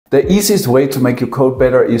The easiest way to make your code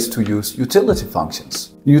better is to use utility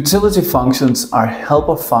functions. Utility functions are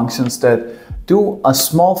helper functions that do a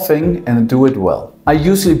small thing and do it well. I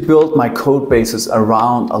usually build my code bases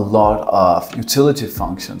around a lot of utility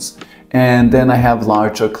functions, and then I have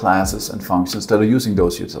larger classes and functions that are using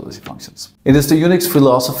those utility functions. It is the Unix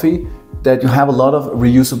philosophy that you have a lot of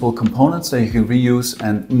reusable components that you can reuse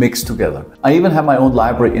and mix together. I even have my own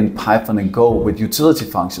library in Python and Go with utility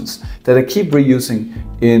functions that I keep reusing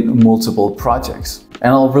in multiple projects.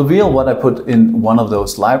 And I'll reveal what I put in one of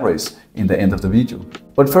those libraries in the end of the video.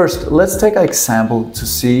 But first, let's take an example to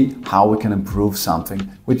see how we can improve something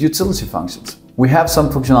with utility functions. We have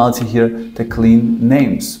some functionality here that clean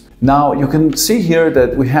names. Now you can see here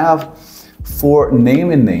that we have 4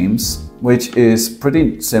 name in names, which is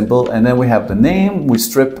pretty simple. And then we have the name, we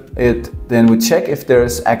strip it, then we check if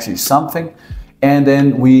there's actually something, and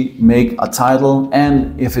then we make a title,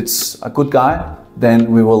 and if it's a good guy,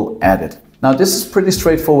 then we will add it. Now this is pretty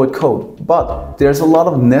straightforward code, but there's a lot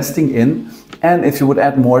of nesting in, and if you would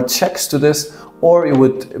add more checks to this, or you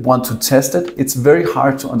would want to test it, it's very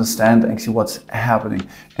hard to understand actually what's happening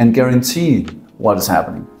and guarantee what is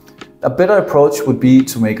happening. A better approach would be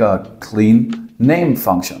to make a clean name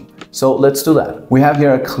function. So let's do that. We have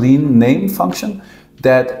here a clean name function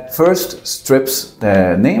that first strips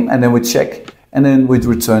the name, and then we check, and then we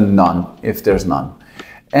return none if there's none.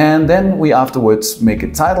 And then we afterwards make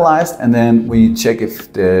it titleized, and then we check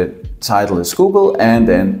if the title is Google, and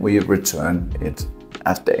then we return it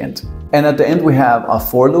at the end. And at the end we have a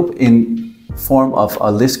for loop in form of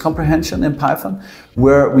a list comprehension in Python,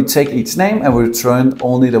 where we take each name and we return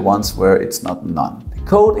only the ones where it's not none.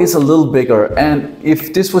 Code is a little bigger, and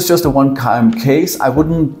if this was just a one-time case, I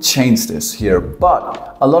wouldn't change this here,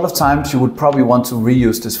 but a lot of times you would probably want to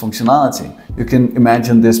reuse this functionality. You can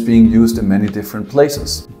imagine this being used in many different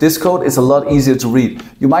places. This code is a lot easier to read.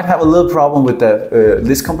 You might have a little problem with the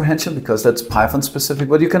list comprehension because that's Python specific,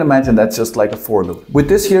 but you can imagine that's just like a for loop. With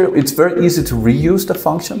this here, it's very easy to reuse the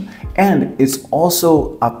function, and it's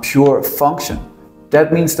also a pure function.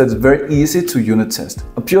 That means that it's very easy to unit test.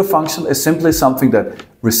 A pure function is simply something that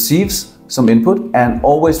receives some input and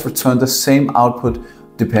always returns the same output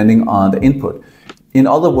depending on the input. In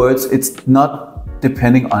other words, it's not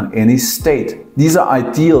depending on any state. These are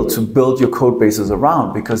ideal to build your code bases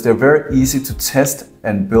around because they're very easy to test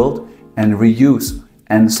and build and reuse.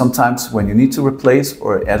 And sometimes when you need to replace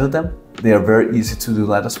or edit them, they are very easy to do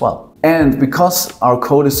that as well. And because our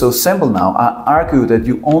code is so simple now, I argue that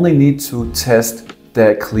you only need to test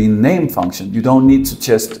the clean name function. You don't need to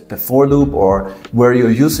test the for loop or where you're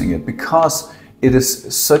using it, because it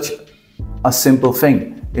is such a simple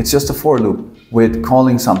thing. It's just a for loop with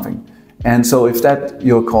calling something. And so if that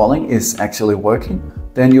you're calling is actually working,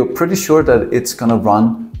 then you're pretty sure that it's gonna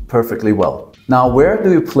run perfectly well. Now, where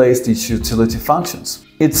do you place these utility functions?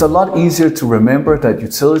 It's a lot easier to remember that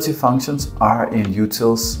utility functions are in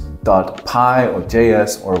utils.py or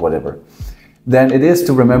JS or whatever than it is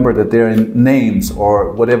to remember that they're in names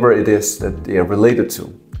or whatever it is that they are related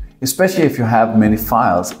to, especially if you have many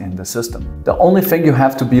files in the system. The only thing you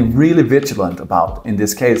have to be really vigilant about in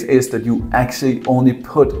this case is that you actually only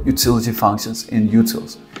put utility functions in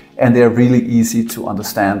utils, and they're really easy to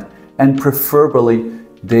understand, and preferably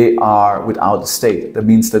they are without a state. That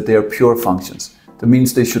means that they're pure functions. That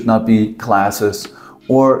means they should not be classes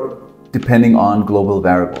or depending on global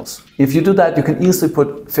variables. If you do that, you can easily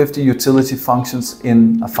put 50 utility functions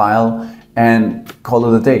in a file and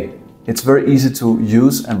call it a day. It's very easy to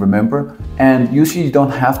use and remember, and usually you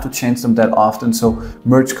don't have to change them that often, so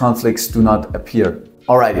merge conflicts do not appear.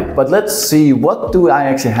 Alrighty, but let's see, what do I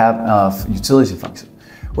actually have of utility function?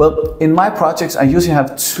 Well, in my projects, I usually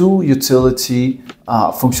have 2 utility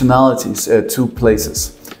functionalities, 2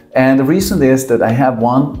 places. And the reason is that I have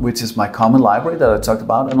one, which is my common library that I talked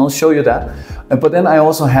about, and I'll show you that. But then I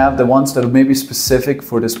also have the ones that are maybe specific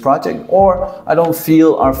for this project, or I don't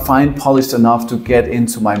feel are fine polished enough to get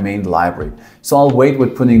into my main library. So I'll wait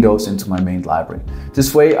with putting those into my main library.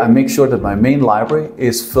 This way I make sure that my main library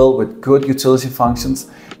is filled with good utility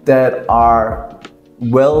functions that are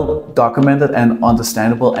well documented and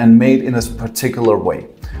understandable and made in a particular way.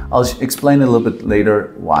 I'll explain a little bit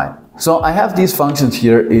later why. So I have these functions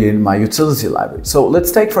here in my utility library. So let's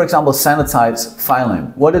take, for example, sanitize file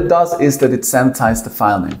name. What it does is that it sanitizes the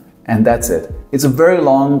file name, and that's it. It's a very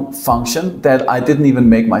long function that I didn't even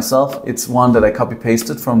make myself. It's one that I copy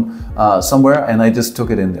pasted from somewhere, and I just took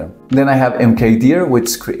it in there. Then I have mkdir,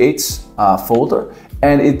 which creates a folder,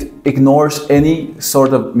 and it ignores any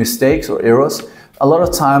sort of mistakes or errors. A lot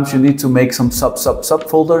of times you need to make some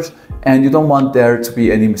subfolders, and you don't want there to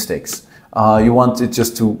be any mistakes. You want it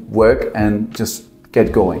just to work and just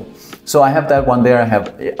get going. So I have that one there, I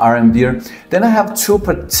have rm dir. Then I have two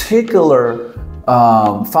particular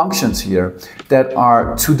functions here that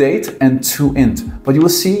are toDate and toInt. But you will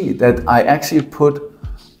see that I actually put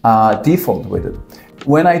default with it.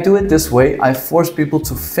 When I do it this way, I force people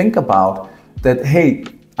to think about that, hey,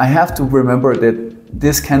 I have to remember that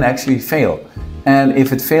this can actually fail. And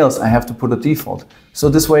if it fails, I have to put a default. So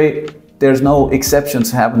this way, there's no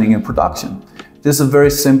exceptions happening in production. This is a very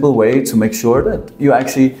simple way to make sure that you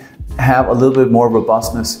actually have a little bit more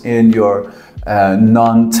robustness in your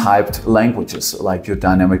non-typed languages, like your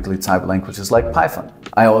dynamically typed languages like Python.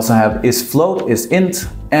 I also have isFloat,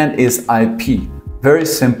 isInt, and isIP. Very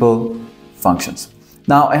simple functions.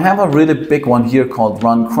 Now I have a really big one here called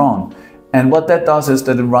runCron. And what that does is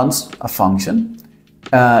that it runs a function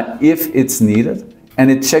if it's needed, and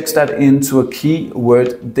it checks that into a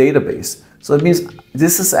keyword database. So it means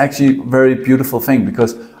this is actually a very beautiful thing,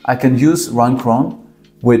 because I can use runCron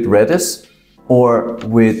with Redis or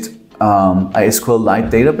with a SQLite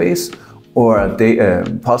database or a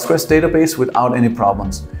Postgres database without any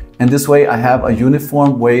problems. And this way I have a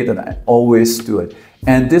uniform way that I always do it.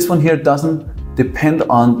 And this one here doesn't depend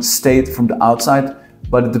on state from the outside,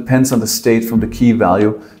 but it depends on the state from the key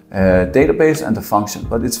value database and the function.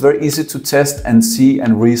 But it's very easy to test and see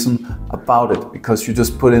and reason about it, because you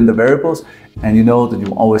just put in the variables and you know that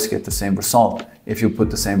you always get the same result if you put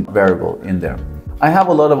the same variable in there. I have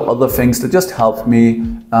a lot of other things that just help me,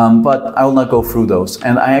 but I will not go through those.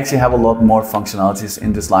 And I actually have a lot more functionalities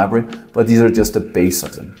in this library, but these are just the base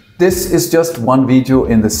of them. This is just one video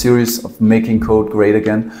in the series of making code great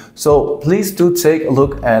again. So please do take a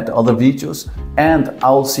look at other videos, and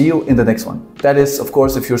I'll see you in the next one. That is, of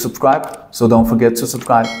course, if you're subscribed. So don't forget to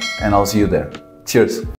subscribe, and I'll see you there. Cheers.